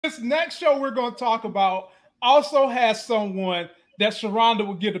this next show we're going to talk about also has someone that Sharonda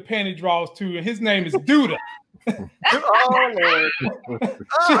would give the panty draws to, and his name is Duda. She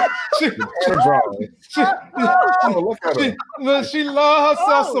loves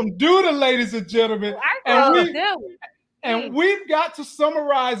herself some Duda, ladies and gentlemen. And we've got to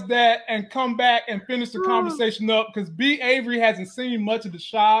summarize that and come back and finish the conversation up because B. Avery hasn't seen much of the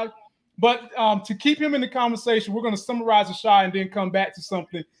Shy. But to keep him in the conversation, we're going to summarize the Shy and then come back to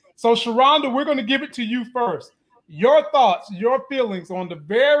something. So, Sharonda, we're going to give it to you first. Your thoughts, your feelings on the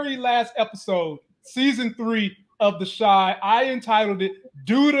very last episode, season 3 of the Shy. I entitled it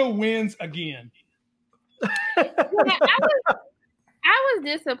 "Duda Wins Again." I was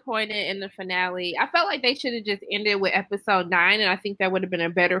disappointed in the finale. I felt like they should have just ended with episode 9, and I think that would have been a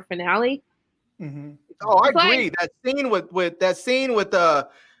better finale. Mm-hmm. Oh, I agree. That scene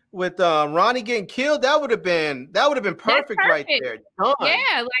with Ronnie getting killed, that would have been perfect right there. Done.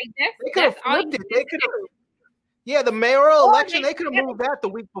 Yeah, like that's all you did. They could have. Yeah, the mayoral election, they could have moved that the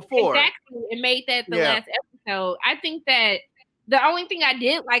week before. Exactly, and made that the last episode. I think that the only thing I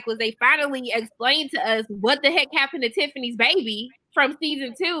did like was they finally explained to us what the heck happened to Tiffany's baby from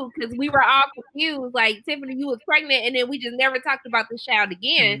season 2, because we were all confused. Like, Tiffany, you was pregnant, and then we just never talked about the child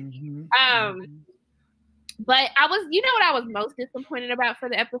again. Mm-hmm. But I was, you know what I was most disappointed about for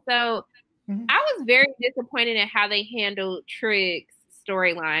the episode? Mm-hmm. I was very disappointed in how they handled Trigg's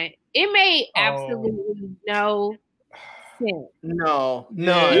storyline. It made absolutely no sense. No.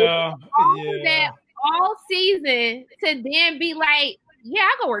 That all season to then be like, yeah,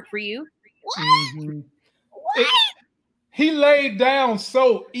 I'll go work for you. What? Mm-hmm. What? He laid down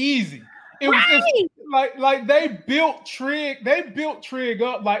so easy. It was like they built Trigg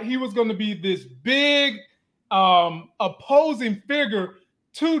up like he was going to be this big opposing figure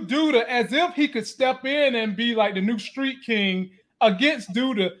to Duda, as if he could step in and be like the new street king against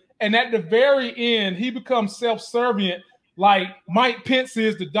Duda. And at the very end, he becomes self-servient like Mike Pence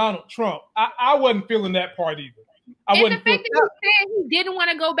is to Donald Trump. I wasn't feeling that part either. And the fact that he said he didn't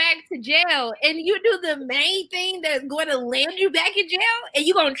want to go back to jail, and you do the main thing that's going to land you back in jail, and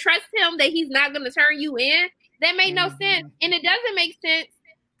you're going to trust him that he's not going to turn you in, that made no sense. And it doesn't make sense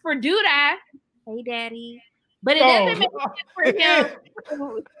for Duda. Hey, Daddy. But it doesn't make sense for him.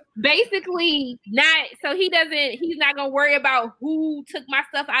 Basically, he's not going to worry about who took my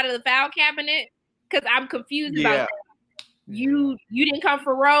stuff out of the file cabinet, because I'm confused about that. You didn't come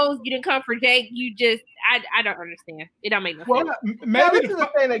for Rose. You didn't come for Jake. You just, I don't understand. It don't make no sense. Maybe this is the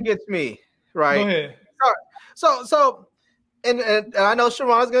thing that gets me, right? Go ahead. So, and I know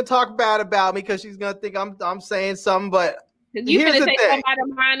Sharonda's going to talk bad about me because she's going to think I'm saying something, but you going to say something about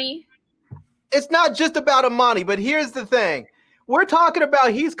Amani? It's not just about Amani, but here's the thing. We're talking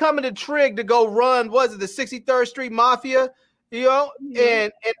about he's coming to Trigg to go run, the 63rd Street Mafia, you know,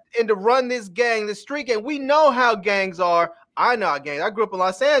 and to run this gang, this street gang. We know how gangs are. I know how gangs. I grew up in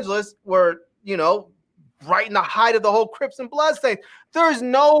Los Angeles where, you know, right in the height of the whole Crips and Bloods thing. There's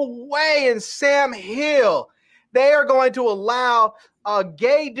no way in Sam Hill they are going to allow a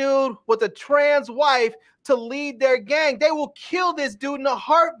gay dude with a trans wife to lead their gang. They will kill this dude in a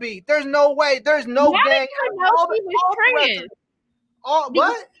heartbeat. There's no way. There's no gang. What?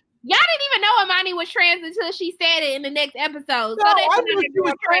 Y'all didn't even know Amani was trans until she said it in the next episode. No, I knew she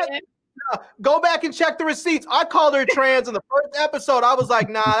was trans. No, go back and check the receipts. I called her trans in the first episode. I was like,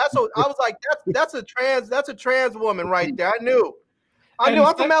 nah, that's a trans woman right there. I knew. I'm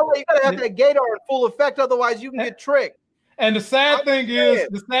from LA. You gotta have that gator in full effect, otherwise you can get tricked. And the sad thing is,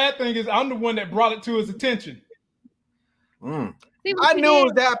 I'm the one that brought it to his attention. I knew it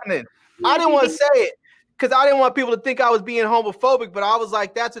was happening. I didn't want to say it because I didn't want people to think I was being homophobic, but I was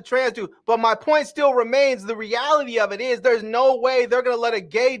like, that's a trans dude. But my point still remains. The reality of it is there's no way they're going to let a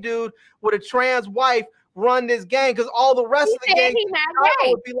gay dude with a trans wife run this gang, because all the rest of the gang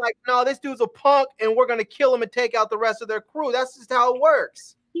would be like, no, this dude's a punk and we're going to kill him and take out the rest of their crew. That's just how it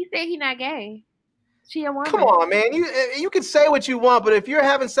works. He said he's not gay. She a woman. Come on, man. You can say what you want, but if you're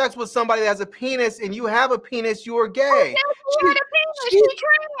having sex with somebody that has a penis and you have a penis, you are gay. She's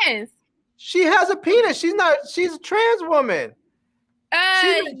trans. She has a penis. She's a trans woman.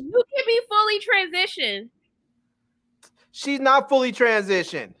 You can be fully transitioned. She's not fully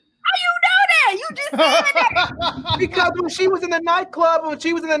transitioned. How you know that? You just said that. Because when she was in the nightclub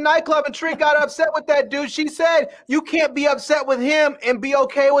and Trigg got upset with that dude, she said, you can't be upset with him and be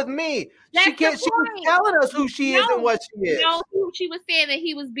okay with me. She was telling us who she is and what she is. No, she was saying that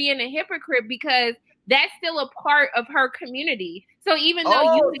he was being a hypocrite because that's still a part of her community. So even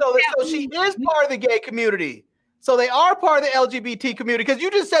though so she is part of the gay community. So they are part of the LGBT community, because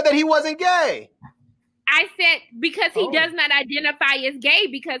you just said that he wasn't gay. I said because he does not identify as gay,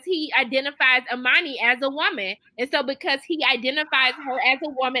 because he identifies Amani as a woman. And so because he identifies her as a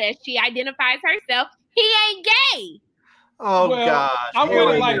woman, as she identifies herself, he ain't gay. Oh, well, gosh. I'm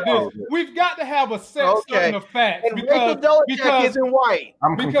really like this. We've got to have a set certain of facts. And Rachel Dolezal isn't white.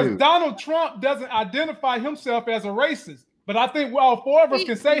 Because Donald Trump doesn't identify himself as a racist. But I think all four of us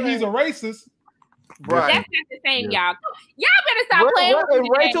can say he's a racist. Right. That's not the same, y'all. Y'all better stop playing with me.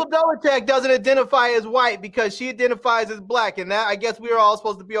 Rachel Dolezal doesn't identify as white because she identifies as black. And that, I guess we are all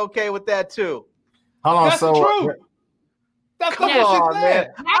supposed to be okay with that, too. Hold on, That's true. That's Come on, man.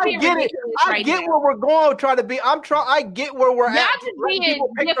 I get it. I get where we're going trying to be. I get where we're at. People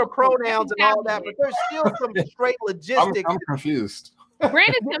pick their pronouns and all that, but there's still some straight logistics. I'm confused.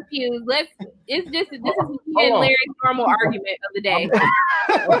 Brandon's confused. This is me and Larry's normal argument of the day.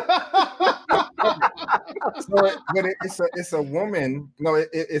 But it's a woman. No,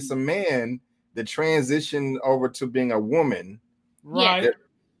 it's a man that transitioned over to being a woman. Right.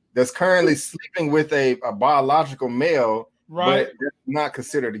 That's currently sleeping with a biological male. Right. But that's not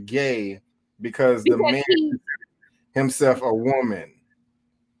considered gay because the man considered himself a woman.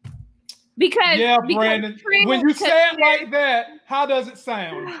 Because Brandon, when you say it like that, how does it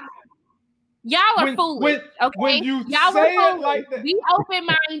sound? Y'all are foolish. Okay, when you say it like that, be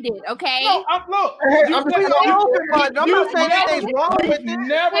open-minded. Okay. No, look. I'm open-minded. I'm not saying anything's wrong with it.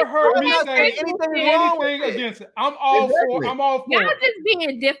 Never heard me say anything against it. I'm all for. Y'all just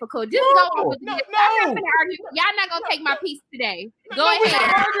being difficult. Just go on with it. Y'all not gonna take my piece today. Go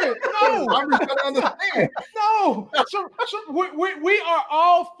ahead. No, I'm just gonna understand. No, we are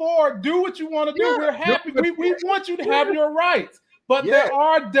all for do what you want to do. We're happy. We want you to have your rights. But there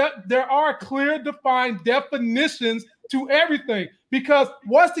are clear, defined definitions to everything. Because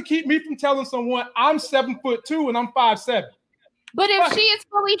what's to keep me from telling someone I'm 7'2" and I'm 5'7"? But if she is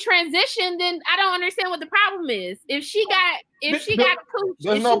fully transitioned, then I don't understand what the problem is. If she got cooch,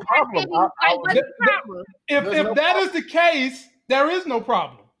 there's no problem. What's the problem? If that is the case, there is no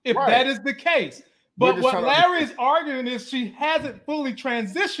problem. If that is the case. But what Larry is arguing is she hasn't fully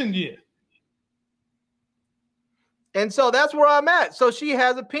transitioned yet. And so that's where I'm at. So she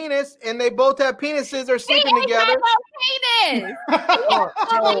has a penis, and they both have penises. They're sleeping together. Penis.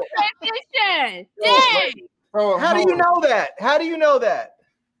 Transition. How do you know that? How do you know that?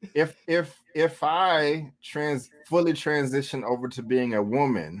 If I fully transition over to being a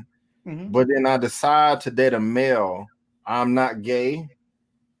woman, but then I decide to date a male, I'm not gay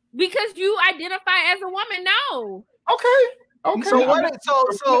because you identify as a woman. No. Okay. So what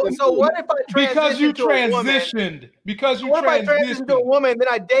if I because you transitioned? Because you what if I transition to a woman, then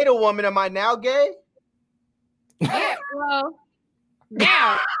I date a woman? Am I now gay? Yeah, well,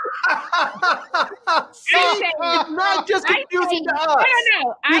 now. It's not just confusing to us.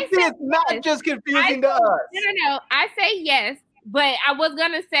 No. It's not just confusing to us. No. I say yes, but I was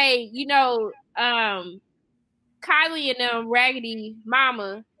gonna say, Kylie and Raggedy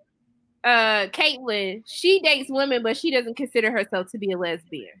Mama. Caitlyn, she dates women, but she doesn't consider herself to be a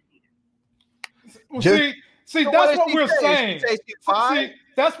lesbian. Well, see, that's what we're saying. See,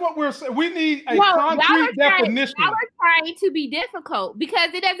 that's what we're saying. We need a concrete definition. Y'all are trying to be difficult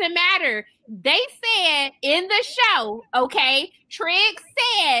because it doesn't matter. They said in the show, okay, Trigg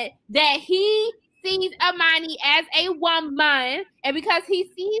said that he sees Amani as a woman, and because he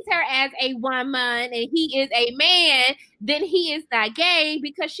sees her as a woman and he is a man, then he is not gay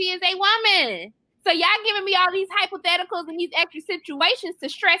because she is a woman. So y'all giving me all these hypotheticals and these extra situations to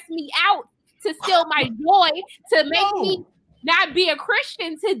stress me out, to steal my joy, to make me not be a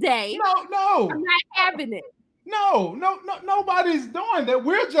Christian today. No. I'm not having it. No, nobody's doing that.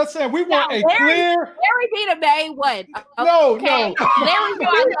 We're just saying we want a clear. Larry be the main one. No. Larry be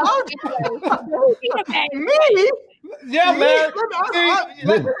the main me. Yeah, Larry.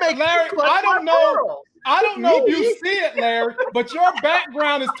 Larry, I don't know if you see it, Larry, but your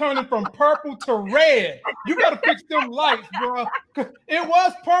background is turning from purple to red. You got to fix them lights, bro. It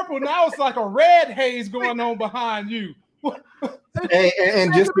was purple. Now it's like a red haze going on behind you.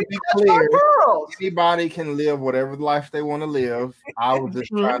 And just to be clear, anybody can live whatever life they want to live. I was just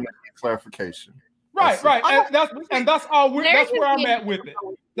trying to get clarification. Right. And that's all. That's where I'm at with it.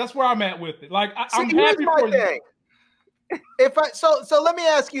 That's where I'm at with it. Like I'm happy for you. So let me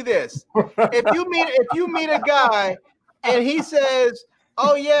ask you this: if you meet a guy and he says,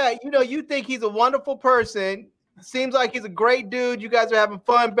 "Oh yeah, you think he's a wonderful person." Seems like he's a great dude. You guys are having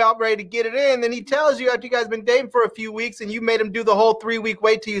fun, about ready to get it in. Then he tells you after you guys been dating for a few weeks and you made him do the whole 3-week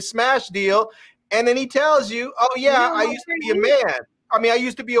wait till you smash deal. And then he tells you, oh yeah, I used to be a man. I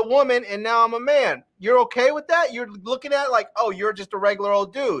used to be a woman and now I'm a man. You're okay with that? You're looking at it like, oh, you're just a regular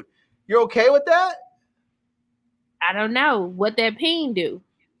old dude. You're okay with that? I don't know what that peen do.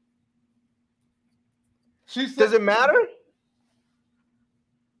 Does it matter?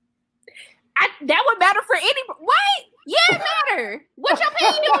 That would matter for any. What? Yeah, it matter. What your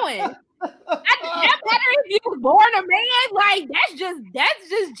peen doing? That matter if you was born a man. Like that's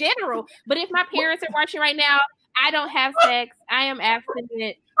just general. But if my parents are watching right now, I don't have sex. I am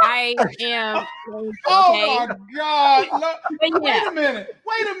abstinent. I am. Okay. Oh my God! Look, yeah.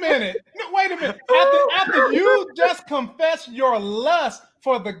 Wait a minute. After you just confessed your lust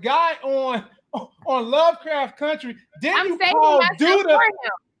for the guy on Lovecraft Country, then you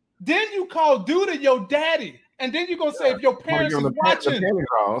call Duda your daddy, and then you're gonna say if your parents is watching.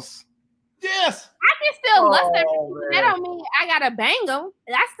 Yes. I can still lust after people. Man. That don't mean I gotta bang them.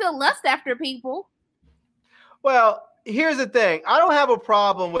 I still lust after people. Well, here's the thing. I don't have a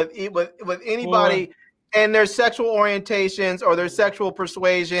problem with anybody and their sexual orientations or their sexual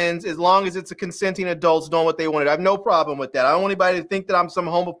persuasions, as long as it's a consenting adults doing what they wanted. I have no problem with that. I don't want anybody to think that I'm some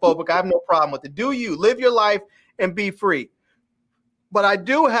homophobic. I have no problem with it. Do you live your life and be free? But I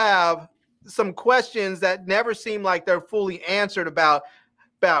do have some questions that never seem like they're fully answered about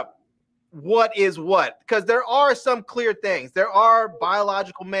what is what, because there are some clear things. There are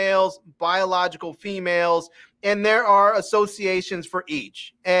biological males, biological females, and there are associations for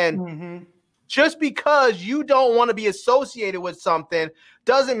each. And just because you don't want to be associated with something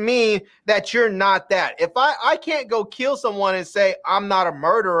doesn't mean that you're not that. If I can't go kill someone and say I'm not a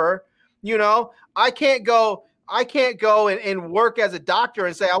murderer, you know, I can't go and work as a doctor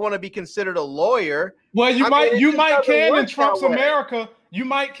and say I want to be considered a lawyer. Well, you might can in Trump's America. You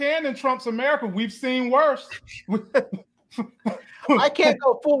might can in Trump's America. We've seen worse. I can't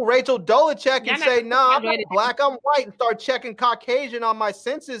go full Rachel Dolezal and say, no, I'm not black, I'm white, and start checking Caucasian on my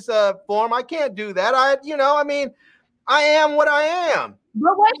census form. I can't do that. I am what I am.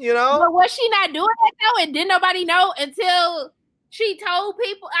 But was she not doing that though? And didn't nobody know until she told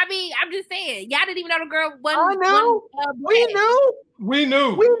people? I mean, I'm just saying, y'all didn't even know the girl wasn't. I know. We knew. We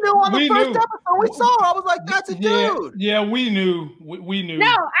knew on the first episode we saw her. I was like, that's a dude. Yeah, we knew. We knew. No,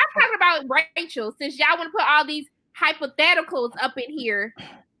 I'm talking about Rachel. Since y'all want to put all these hypotheticals up in here,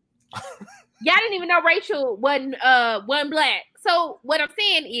 y'all didn't even know Rachel wasn't black. So what I'm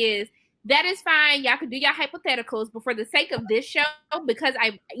saying is that is fine. Y'all can do your hypotheticals, but for the sake of this show, because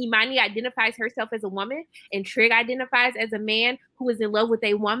Imani identifies herself as a woman and Trig identifies as a man who is in love with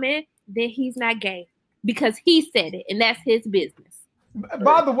a woman, then he's not gay because he said it, and that's his business.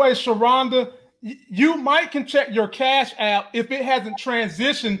 By the way, Sharonda, you can check your Cash App if it hasn't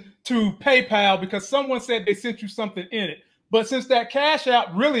transitioned to PayPal, because someone said they sent you something in it. But since that Cash App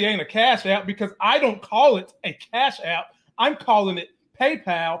really ain't a Cash App, because I don't call it a Cash App, I'm calling it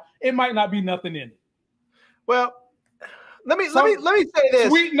PayPal, it might not be nothing in it. Well, let me say this.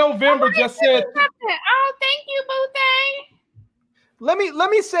 Sweet November just said. Oh, thank you, Boo-Thang.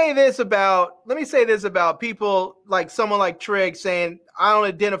 Let me say this about people like someone like Trig saying I don't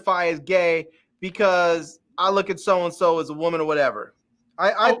identify as gay because I look at so and so as a woman or whatever.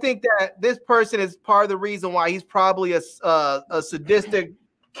 I think that this person is part of the reason why he's probably a sadistic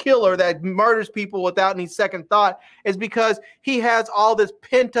killer that murders people without any second thought, is because he has all this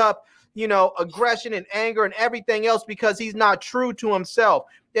pent up, aggression and anger and everything else because he's not true to himself.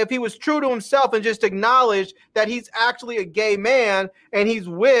 If he was true to himself and just acknowledged that he's actually a gay man and he's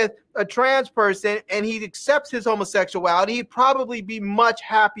with a trans person and he accepts his homosexuality, he'd probably be much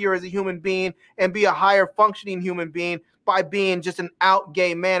happier as a human being and be a higher functioning human being by being just an out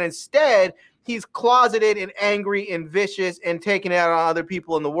gay man. Instead, he's closeted and angry and vicious and taking it out on other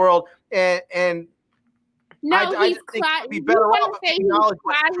people in the world. And no, I think he'd be better off if he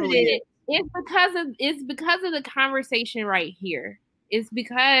closeted it. It's because of the conversation right here. It's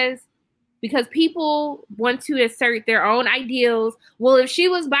because people want to assert their own ideals. Well, if she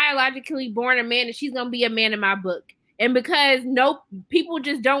was biologically born a man, then she's gonna be a man in my book. And because people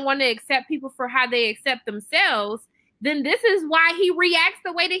just don't want to accept people for how they accept themselves, then this is why he reacts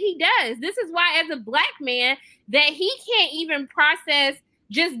the way that he does. This is why, as a black man, that he can't even process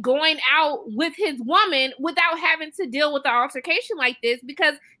just going out with his woman without having to deal with the altercation like this,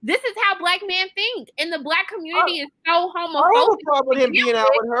 because this is how black men think. And the black community is so homophobic. I have a problem with him being out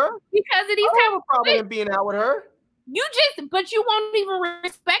with her. Because of these I have a problem with him being out with her. But you won't even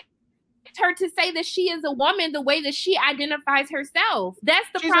respect her to say that she is a woman the way that she identifies herself. That's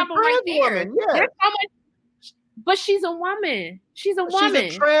the problem right there. Woman, yeah. There's so much, but she's a woman. She's a woman.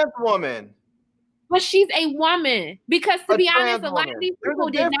 She's a trans woman. But she's a woman. Because to be honest, a lot of these people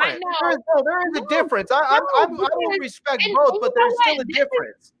did not know. There is a difference. I don't respect both, but there's still a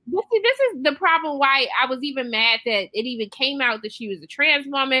difference. This is the problem why I was even mad that it even came out that she was a trans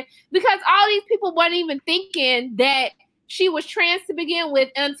woman, because all these people weren't even thinking that she was trans to begin with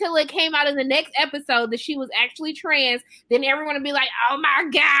until it came out in the next episode that she was actually trans. Then everyone would be like, oh my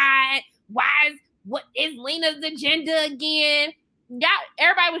God, what is Lena's agenda again? Yeah,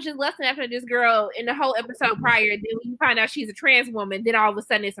 everybody was just lusting after this girl in the whole episode prior. Then when you find out she's a trans woman, then all of a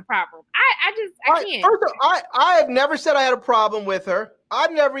sudden it's a problem. I can't. First of all, I have never said I had a problem with her.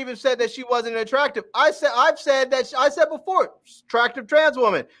 I've never even said that she wasn't attractive. I said before, attractive trans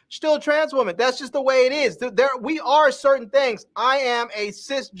woman, still a trans woman. That's just the way it is. We are certain things. I am a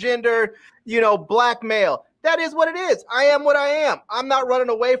cisgender, black male. That is what it is. I am what I am. I'm not running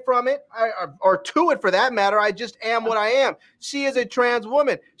away from it or to it for that matter. I just am what I am. She is a trans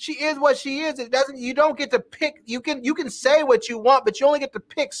woman. She is what she is. You don't get to pick. You can say what you want, but you only get to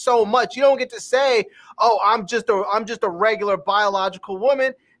pick so much. You don't get to say, "Oh, I'm just a regular biological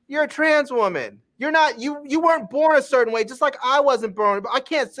woman." You're a trans woman. You're not. You weren't born a certain way, just like I wasn't born. I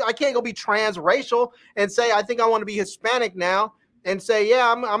can't go be transracial and say I think I want to be Hispanic now. And say, yeah,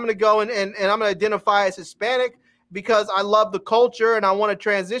 I'm going to go and I'm going to identify as Hispanic because I love the culture and I want to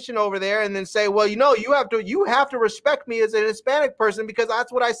transition over there. And then say, well, you have to respect me as a Hispanic person because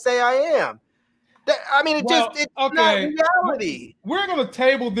that's what I say I am. It's not reality. We're going to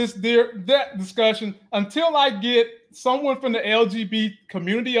table that discussion until I get someone from the LGBT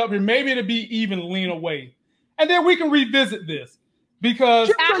community up here. Maybe it'll be even Lena Waithe, and then we can revisit this.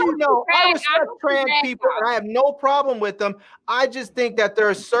 Because I respect trans people and I have no problem with them. I just think that there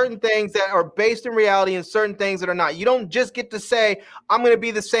are certain things that are based in reality and certain things that are not. You don't just get to say, I'm going to be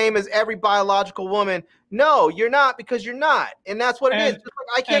the same as every biological woman. No, you're not, because you're not. And that's what it is. Just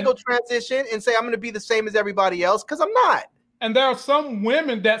like I can't go transition and say I'm going to be the same as everybody else because I'm not. And there are some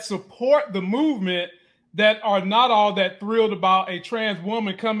women that support the movement that are not all that thrilled about a trans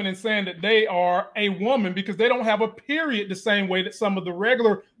woman coming and saying that they are a woman because they don't have a period the same way that some of the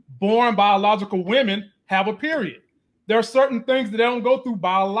regular born biological women have a period. There are certain things that they don't go through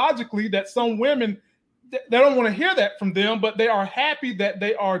biologically that some women, they don't want to hear that from them, but they are happy that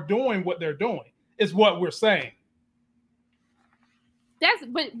they are doing what they're doing, is what we're saying.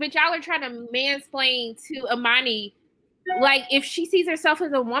 But y'all are trying to mansplain to Amani. Like, if she sees herself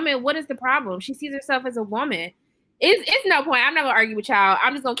as a woman, what is the problem? She sees herself as a woman. It's no point. I'm not going to argue with y'all.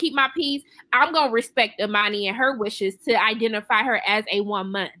 I'm just going to keep my peace. I'm going to respect Amani and her wishes to identify her as a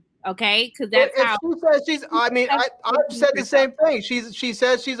woman. Okay? Because that's how. She says I've said the same thing. She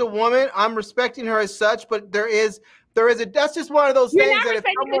says she's a woman. I'm respecting her as such, but there is that's just one of those things that if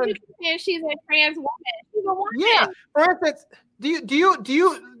someone, you can say she's a trans woman. She's a woman. Yeah. For instance, do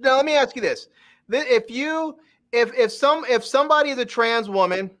you now let me ask you this. If somebody is a trans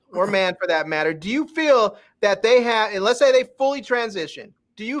woman or man for that matter, do you feel that they have, and let's say they fully transition,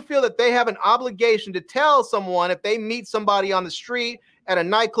 do you feel that they have an obligation to tell someone if they meet somebody on the street, at a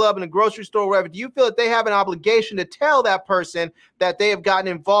nightclub, in a grocery store, wherever, do you feel that they have an obligation to tell that person that they have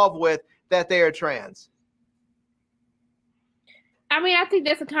gotten involved with that they are trans? I mean, I think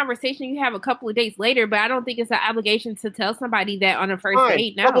that's a conversation you have a couple of days later, but I don't think it's an obligation to tell somebody that on a first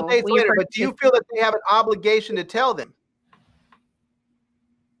date. No, a couple days later, but do you feel that they have an obligation to tell them?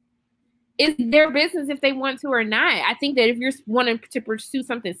 It's their business if they want to or not. I think that if you're wanting to pursue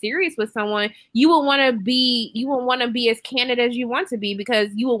something serious with someone, you will want to be as candid as you want to be, because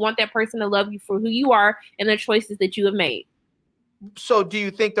you will want that person to love you for who you are and the choices that you have made. So do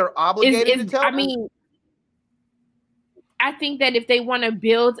you think they're obligated to tell them? I think that if they want to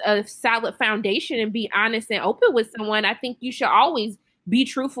build a solid foundation and be honest and open with someone, I think you should always be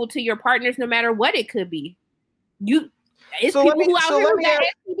truthful to your partners, no matter what it could be. It's so people who out here who got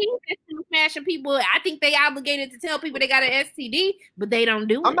STDs that's smashing people. I think they obligated to tell people they got an STD, but they don't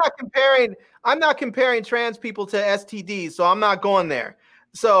do it. I'm not comparing trans people to STDs, so I'm not going there.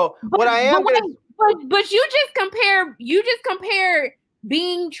 So but you just compare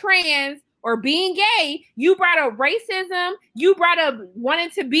being trans or being gay. You brought up racism. You brought up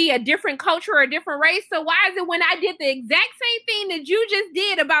wanting to be a different culture or a different race. So why is it when I did the exact same thing that you just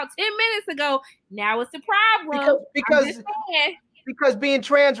did about 10 minutes ago, now it's a problem? Because being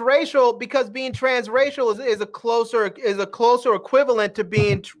transracial is a closer equivalent to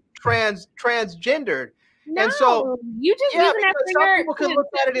being transgendered. No, and so you just some people can look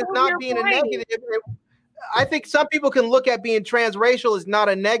at it as not being a negative. I think some people can look at being transracial as not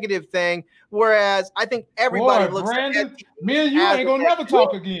a negative thing, whereas I think everybody looks Brandon, at me and you ain't gonna never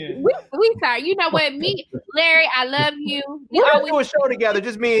talk again. We sorry. You know what? Larry, I love you. We're gonna do a show together,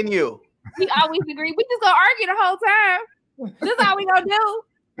 just me and you. We always agree. We just gonna argue the whole time. This is all we gonna do.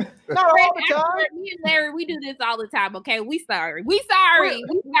 Not all the time. Me and Larry, we do this all the time. Okay, we sorry. We sorry,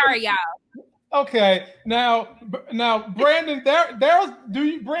 y'all. Okay, now, Brandon, Brandon, do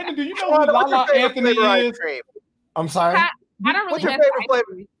you know who Lala Anthony is? I'm sorry. I don't really. What's your favorite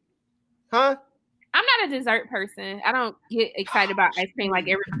flavor? Huh? I'm not a dessert person. I don't get excited about ice cream like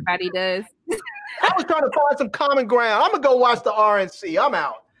everybody does. I was trying to find some common ground. I'm gonna go watch the RNC. I'm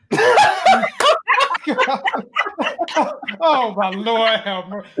out. Oh my Lord,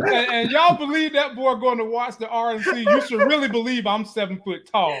 and y'all believe that boy going to watch the RNC? You should really believe I'm 7 foot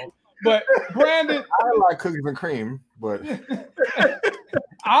tall. But Brandon, I like cookies and cream, but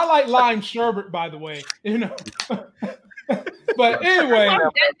I like lime sherbet, by the way. You know. But anyway,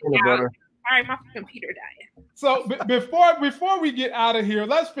 all right, my computer died. So before we get out of here,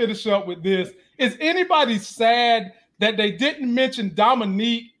 let's finish up with this. Is anybody sad that they didn't mention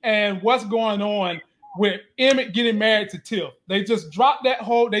Dominique and what's going on with Emmett getting married to Tiff? They just dropped that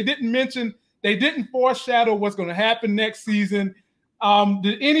whole. They didn't foreshadow what's going to happen next season.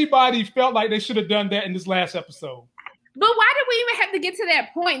 Did anybody felt like they should have done that in this last episode? But why did we even have to get to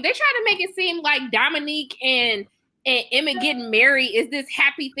that point? They try to make it seem like Dominique and Emmett getting married is this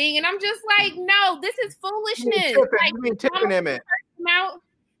happy thing, and I'm just like, no, this is foolishness. Tiff and Emmett.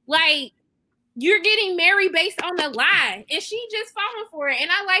 Like, you're getting married based on a lie, and she just falling for it.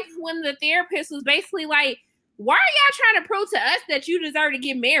 And I like when the therapist was basically like, why are y'all trying to prove to us that you deserve to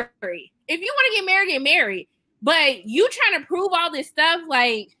get married? If you want to get married. But you trying to prove all this stuff,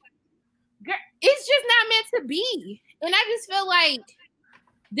 like, girl, it's just not meant to be. And I just feel like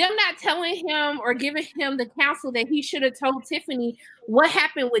them not telling him or giving him the counsel that he should have told Tiffany what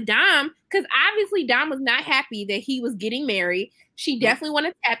happened with Dom, because obviously Dom was not happy that he was getting married. She definitely want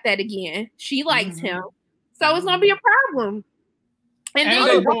to tap that again. She likes him. So it's going to be a problem. And then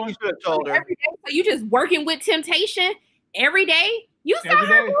you every day, so you just working with temptation every day. You saw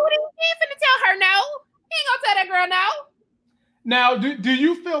her booty. You ain't finna tell her no. He ain't gonna tell that girl no. Now, do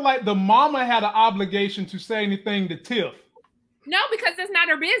you feel like the mama had an obligation to say anything to Tiff? No, because that's not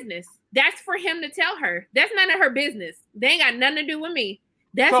her business. That's for him to tell her. That's none of her business. They ain't got nothing to do with me.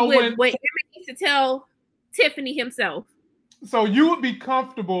 That's what Emmett needs to tell Tiffany himself. So you would be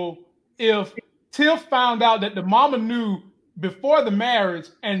comfortable if Tiff found out that the mama knew before the marriage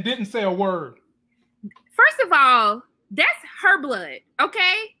and didn't say a word? First of all, that's her blood,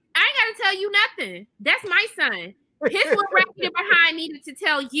 okay? I ain't gotta tell you nothing. That's my son. His little racket behind needed to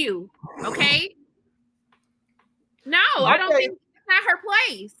tell you, okay? No, I don't think it's not her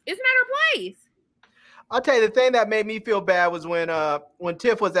place. It's not her place. I'll tell you, the thing that made me feel bad was when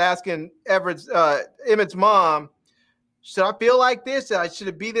Tiff was asking Emmett's mom, should I feel like this? Should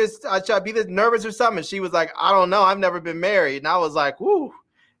I be this nervous or something? And she was like, I don't know. I've never been married. And I was like, whoo,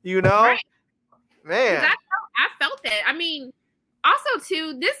 you know? Right. Man. I felt that. I mean, also,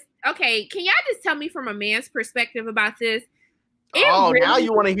 too, okay, can y'all just tell me from a man's perspective about this? Now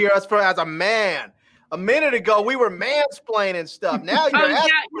you want to hear us as a man. A minute ago, we were mansplaining stuff. Now you're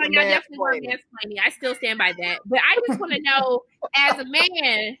asking definitely were mansplaining. I still stand by that. But I just want to know, as a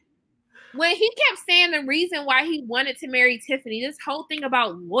man, when he kept saying the reason why he wanted to marry Tiffany, this whole thing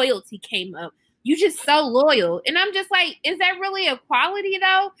about loyalty came up. You just so loyal. And I'm just like, is that really a quality,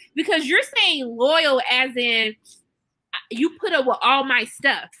 though? Because you're saying loyal as in you put up with all my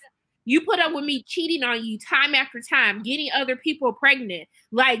stuff. You put up with me cheating on you time after time, getting other people pregnant,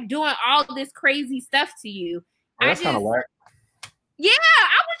 like doing all this crazy stuff to you. Well, that's kind of whack. Yeah,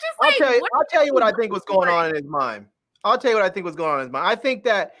 I was just like, I'll tell you what I think was going on in his mind. I think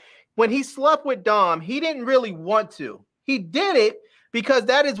that when he slept with Dom, he didn't really want to. He did it because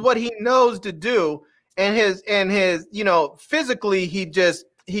that is what he knows to do. And his, physically,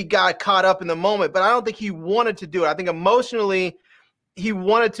 he got caught up in the moment, but I don't think he wanted to do it. I think emotionally, he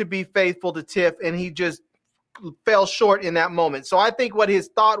wanted to be faithful to Tiff, and he just fell short in that moment. So I think what his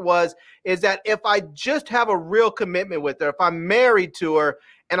thought is that if I just have a real commitment with her, if I'm married to her,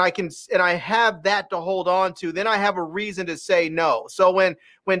 and I have that to hold on to, then I have a reason to say no. So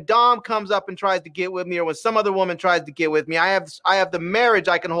when Dom comes up and tries to get with me, or when some other woman tries to get with me, I have the marriage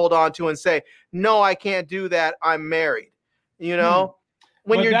I can hold on to and say, no, I can't do that. I'm married. You know,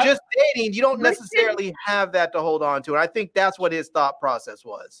 when you're just dating, you don't necessarily have that to hold on to. And I think that's what his thought process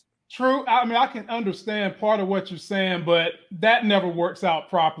was. True. I mean, I can understand part of what you're saying, but that never works out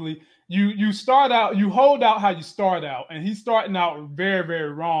properly. You start out, you hold out how you start out, and he's starting out very,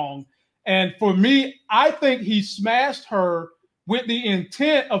 very wrong. And for me, I think he smashed her with the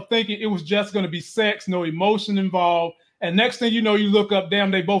intent of thinking it was just going to be sex, no emotion involved. And next thing you know, you look up,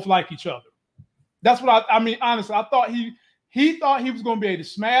 damn, they both like each other. That's what I mean, honestly, I thought He thought he was going to be able to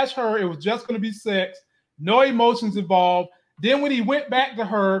smash her. It was just going to be sex, no emotions involved. Then when he went back to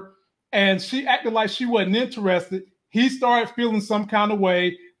her and she acted like she wasn't interested, he started feeling some kind of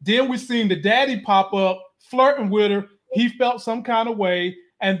way. Then we seen the daddy pop up, flirting with her. He felt some kind of way.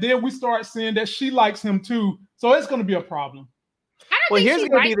 And then we start seeing that she likes him too. So it's going to be a problem. Well, here's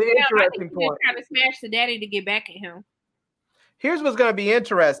going to be the interesting point. Trying to smash the daddy to get back at him. Here's what's going to be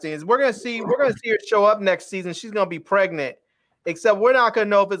interesting is we're going to see her show up next season. She's going to be pregnant, except we're not going to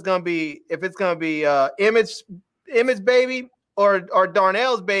know if it's going to be Emmett's baby or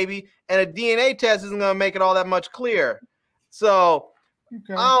Darnell's baby, and a DNA test isn't going to make it all that much clearer. So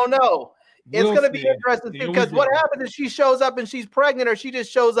I don't know. It's going to be interesting because what happens if she shows up and she's pregnant, or she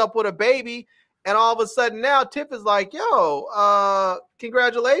just shows up with a baby, and all of a sudden now Tiff is like, "Yo,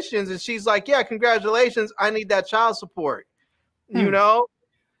 congratulations," and she's like, "Yeah, congratulations. I need that child support." You know.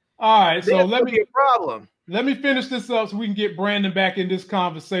 All right, so let me finish this up so we can get Brandon back in this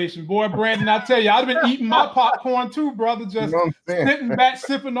conversation. Boy, Brandon, I tell you, I've been eating my popcorn too, brother. Just sitting back,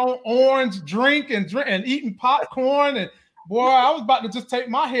 sipping on orange drink and eating popcorn. And boy, I was about to just take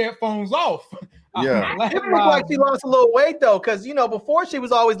my headphones off. Yeah. It looks like she lost a little weight though, because before she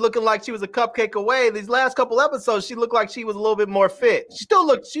was always looking like she was a cupcake away. These last couple episodes, she looked like she was a little bit more fit. She still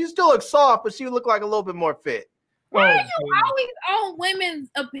looks soft, but she looked like a little bit more fit. Why are you always on women's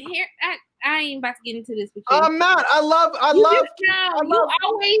appearance? I ain't about to get into this with you. I'm not.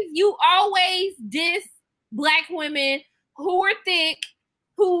 You always diss black women who are thick,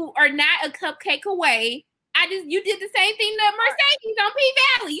 who are not a cupcake away. You did the same thing to Mercedes on P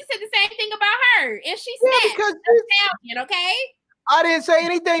Valley. You said the same thing about her, and she said Italian, okay? I didn't say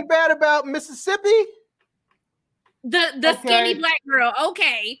anything bad about Mississippi. The skinny black girl,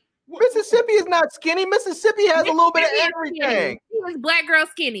 okay. Mississippi is not skinny. Mississippi has a little bit of everything. She was black girl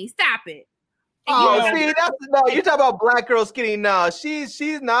skinny. Stop it. You're talking about black girl skinny. No,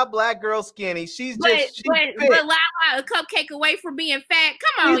 she's not black girl skinny. She's fit. But Lala a cupcake away from being fat.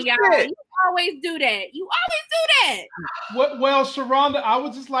 Come on, y'all. Fit. You always do that. Well, Sharonda, I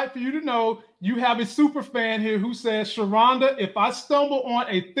would just like for you to know you have a super fan here who says, Sharonda, if I stumble on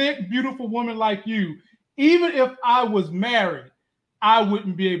a thick, beautiful woman like you, even if I was married, I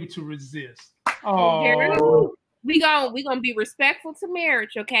wouldn't be able to resist. Oh, we gonna be respectful to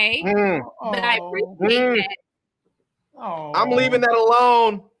marriage, okay? But I appreciate that. Oh, I'm leaving that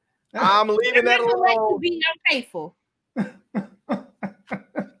alone. I'm leaving that alone. Be unfaithful.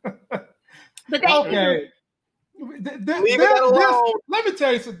 But okay. Let me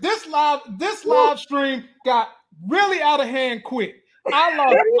tell you something. This live stream got really out of hand quick. I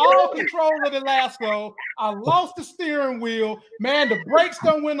lost all control of the lasso. I lost the steering wheel. Man, the brakes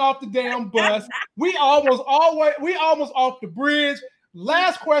done went off the damn bus. We almost off the bridge.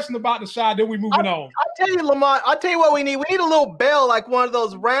 Last question about the shot, then we moving on. I'll tell you, Lamont, I'll tell you what we need. We need a little bell, like one of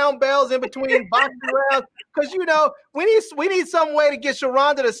those round bells in between boxing rounds. Because, we need some way to get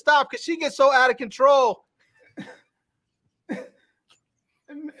Sharonda to stop because she gets so out of control.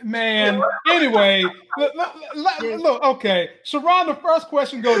 Man, anyway, look, okay. Sharonda, first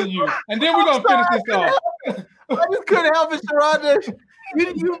question go to you, and then we're going to finish this off. I just couldn't help it, Sharonda.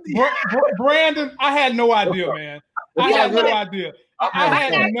 Brandon, I had no idea, man. I had no idea. I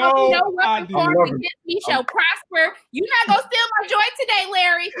had no idea. We shall prosper. You're not going to steal my joy today,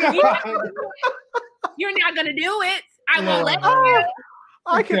 Larry. You're not going to do it. I won't let you.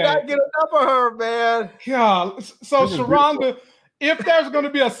 I cannot get enough of her, man. Yeah. So, Sharonda, if there's going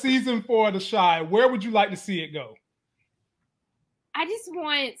to be a season 4 of The Chi, where would you like to see it go? I just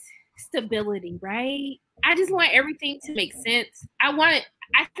want stability, right? I just want everything to make sense. I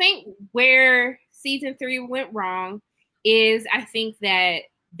think where season 3 went wrong is I think that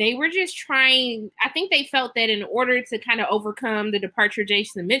they were just trying, I think they felt that in order to kind of overcome the departure of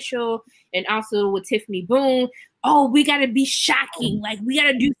Jason Mitchell and also with Tiffany Boone, we got to be shocking. Like, we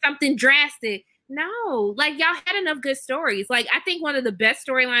got to do something drastic. No, like, y'all had enough good stories. Like, I think one of the best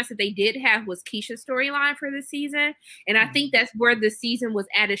storylines that they did have was Keisha's storyline for this season. And I think that's where the season was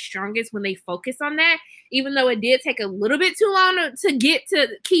at its strongest when they focused on that, even though it did take a little bit too long to get to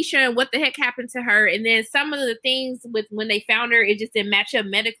Keisha and what the heck happened to her. And then some of the things with when they found her, it just didn't match up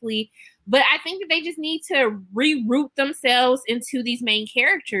medically. But I think that they just need to reroute themselves into these main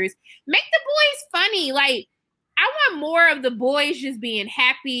characters. Make the boys funny. Like, I want more of the boys just being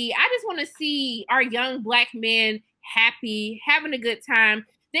happy. I just want to see our young black men happy, having a good time.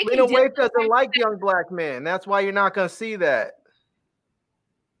 Lena Waithe doesn't like young black men. That's why you're not going to see that.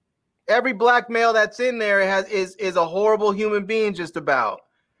 Every black male that's in there is a horrible human being just about.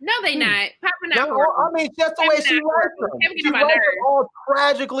 No, they not. Papa not no, horrible. I mean, just the way she writes them. She writes them all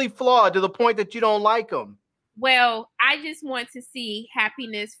tragically flawed to the point that you don't like them. Well, I just want to see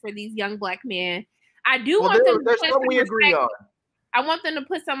happiness for these young Black men. I do want them to put some we agree on. I want them to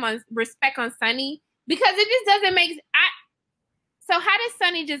put some respect on Sonny, because it just doesn't make. So how does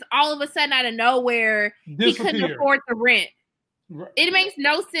Sonny just all of a sudden out of nowhere he couldn't afford the rent? It makes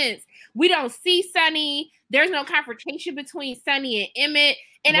no sense. We don't see Sonny. There's no confrontation between Sonny and Emmett.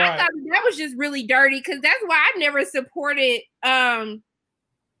 And I thought that was just really dirty, because that's why I never supported Emmett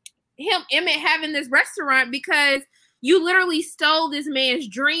having this restaurant, because you literally stole this man's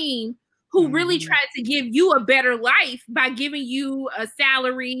dream, who really tried to give you a better life by giving you a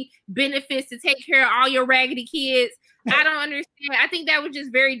salary, benefits to take care of all your raggedy kids. I don't understand. I think that was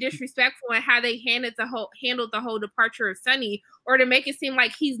just very disrespectful in how they handled the whole departure of Sonny, or to make it seem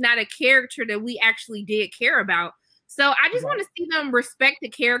like he's not a character that we actually did care about. So I just want to see them respect the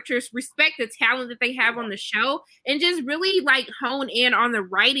characters, respect the talent that they have on the show, and just really like hone in on the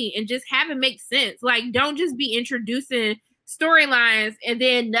writing and just have it make sense. Like, don't just be introducing storylines and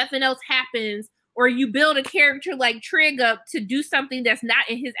then nothing else happens, or you build a character like Trig up to do something that's not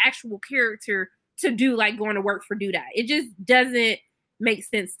in his actual character to do, like going to work for Doodah. It just doesn't make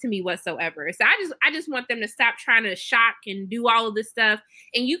sense to me whatsoever. So I just want them to stop trying to shock and do all of this stuff.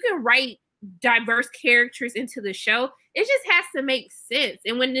 And you can write diverse characters into the show. It just has to make sense.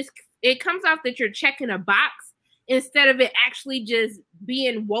 And when it comes off that you're checking a box instead of it actually just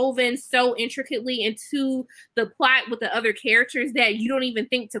being woven so intricately into the plot with the other characters that you don't even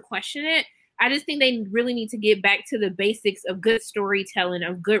think to question it. I just think they really need to get back to the basics of good storytelling,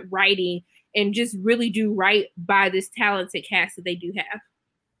 of good writing, and just really do right by this talented cast that they do have.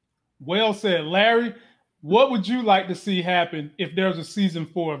 Well said. Larry, what would you like to see happen if there's a season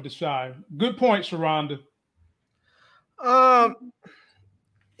 4 of The Chi? Good point, Sharonda. To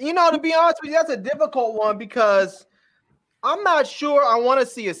be honest with you, that's a difficult one, because I'm not sure I want to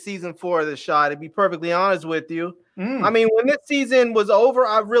see a season 4 of The Chi, to be perfectly honest with you. I mean, when this season was over,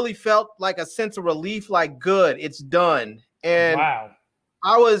 I really felt like a sense of relief, like, good, it's done. And wow.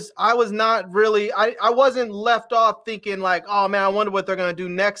 I was not really, I wasn't left off thinking like, oh man, I wonder what they're going to do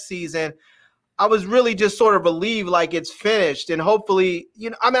next season. I was really just sort of relieved, like it's finished. And hopefully,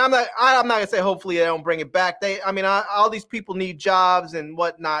 I'm not going to say hopefully they don't bring it back. All these people need jobs and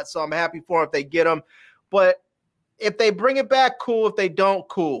whatnot. So I'm happy for them if they get them. But if they bring it back, cool. If they don't,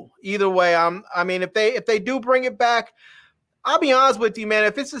 cool. Either way, if they do bring it back, I'll be honest with you, man,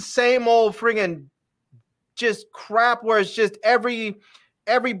 if it's the same old friggin' just crap where it's just every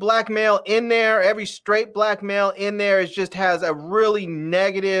black male in there, every straight black male in there just has a really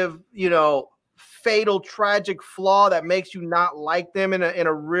negative, fatal, tragic flaw that makes you not like them in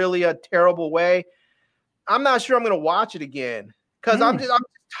a really terrible way, I'm not sure I'm going to watch it again, because I'm just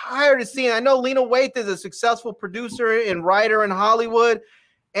tired of seeing. I know Lena Waithe is a successful producer and writer in Hollywood,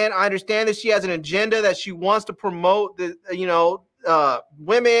 and I understand that she has an agenda that she wants to promote the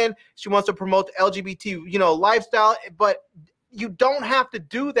women. She wants to promote the LGBT lifestyle, but you don't have to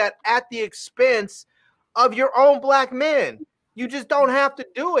do that at the expense of your own black men. You just don't have to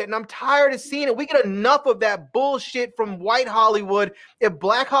do it. And I'm tired of seeing it. We get enough of that bullshit from white Hollywood. If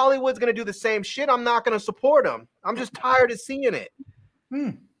black Hollywood's going to do the same shit, I'm not going to support them. I'm just tired of seeing it.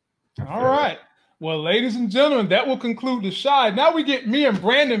 All right. Well, ladies and gentlemen, that will conclude The Chi. Now we get me and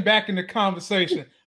Brandon back in the conversation.